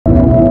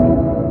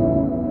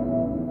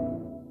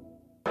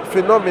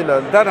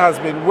phenomenon that has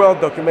been well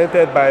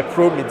documented by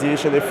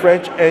Pro-Mediation, a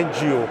French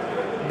NGO,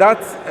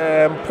 that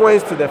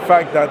points to the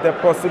fact that the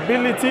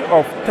possibility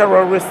of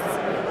terrorists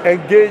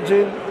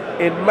engaging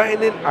in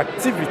mining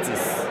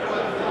activities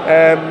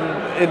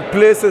in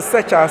places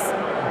such as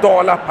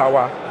dollar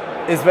power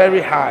is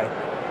very high.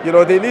 You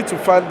know, they need to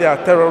fund their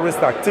terrorist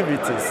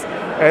activities.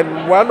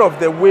 And one of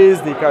the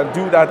ways they can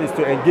do that is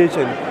to engage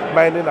in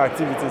mining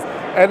activities.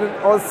 And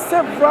on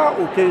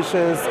several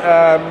occasions,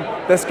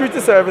 the security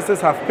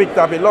services have picked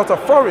up a lot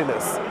of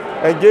foreigners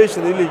engaged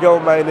in illegal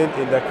mining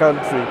in the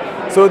country.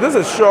 So this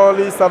is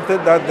surely something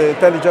that the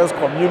intelligence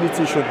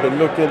community should be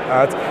looking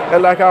at.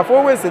 And like I've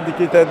always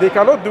indicated, they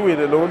cannot do it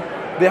alone.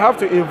 They have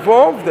to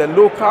involve the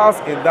locals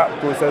in that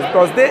process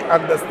because they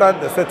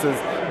understand the settings.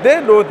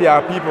 They know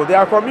their people. There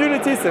are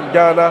communities in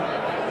Ghana.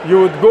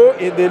 You would go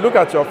in, they look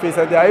at your face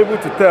and they are able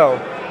to tell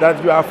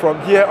that you are from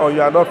here or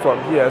you are not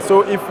from here.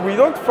 So if we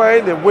don't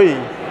find a way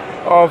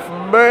of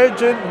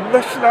merging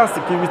national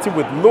security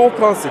with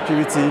local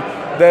security,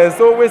 there's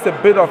always a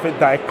bit of a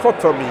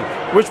dichotomy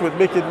which would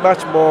make it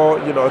much more,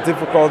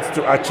 difficult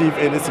to achieve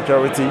any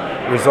security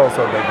results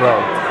on the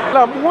ground. And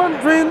I'm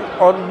wondering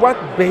on what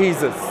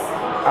basis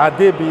are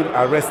they being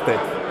arrested?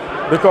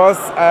 Because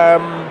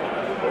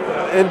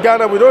in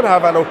Ghana we don't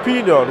have an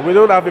opinion, we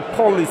don't have a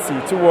policy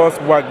towards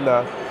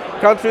Wagner.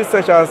 Countries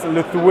such as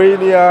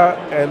Lithuania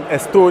and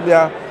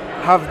Estonia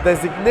have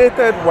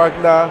designated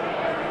Wagner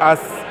as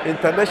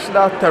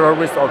international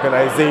terrorist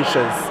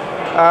organizations.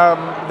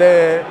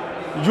 The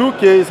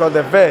UK is on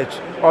the verge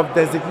of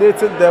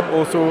designating them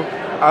also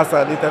as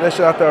an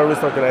international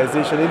terrorist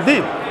organization.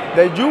 Indeed,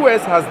 the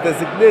US has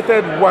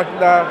designated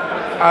Wagner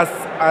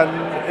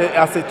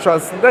as a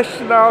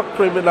transnational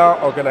criminal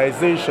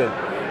organization.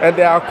 And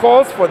there are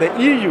calls for the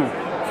EU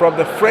from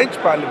the French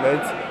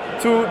Parliament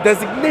to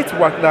designate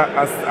Wagner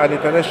as an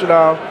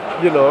international,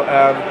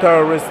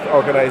 terrorist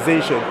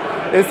organization.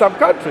 In some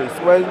countries,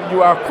 when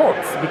you are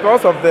caught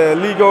because of the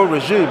legal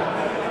regime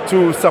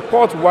to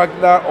support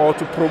Wagner or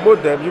to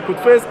promote them, you could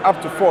face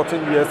up to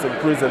 14 years in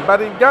prison.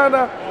 But in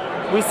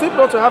Ghana, we seem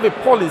not to have a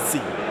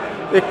policy,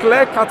 a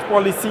clear-cut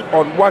policy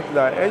on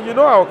Wagner. And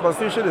our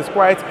constitution is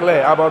quite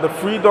clear about the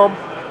freedom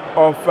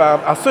of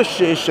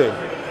association.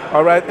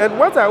 All right. And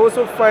what I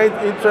also find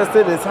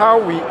interesting is how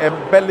we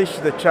embellish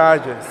the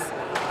charges.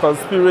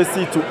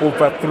 Conspiracy to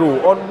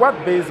overthrow. On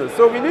what basis?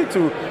 So we need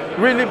to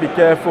really be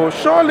careful.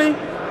 Surely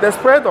the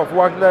spread of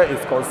Wagner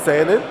is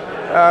concerning.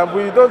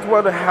 We don't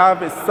want to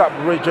have a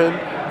sub-region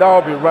that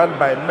will be run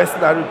by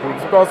mercenary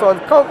groups because on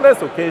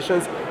countless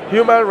occasions,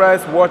 Human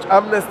Rights Watch,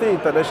 Amnesty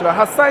International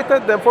has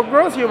cited them for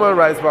gross human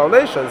rights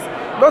violations.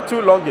 Not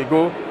too long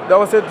ago, there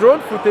was a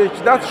drone footage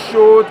that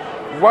showed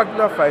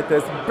Wagner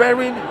fighters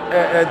burying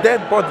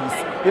dead bodies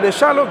in a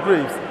shallow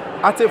graves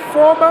at a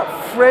former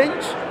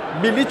French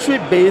military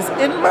base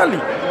in Mali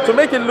to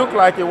make it look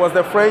like it was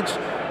the French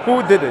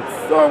who did it.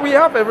 So we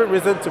have every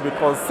reason to be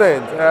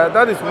concerned.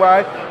 That is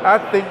why I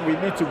think we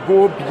need to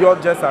go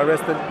beyond just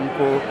arresting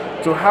people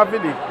to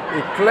having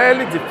a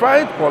clearly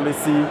defined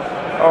policy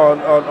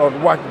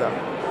on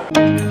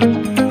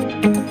Wagner.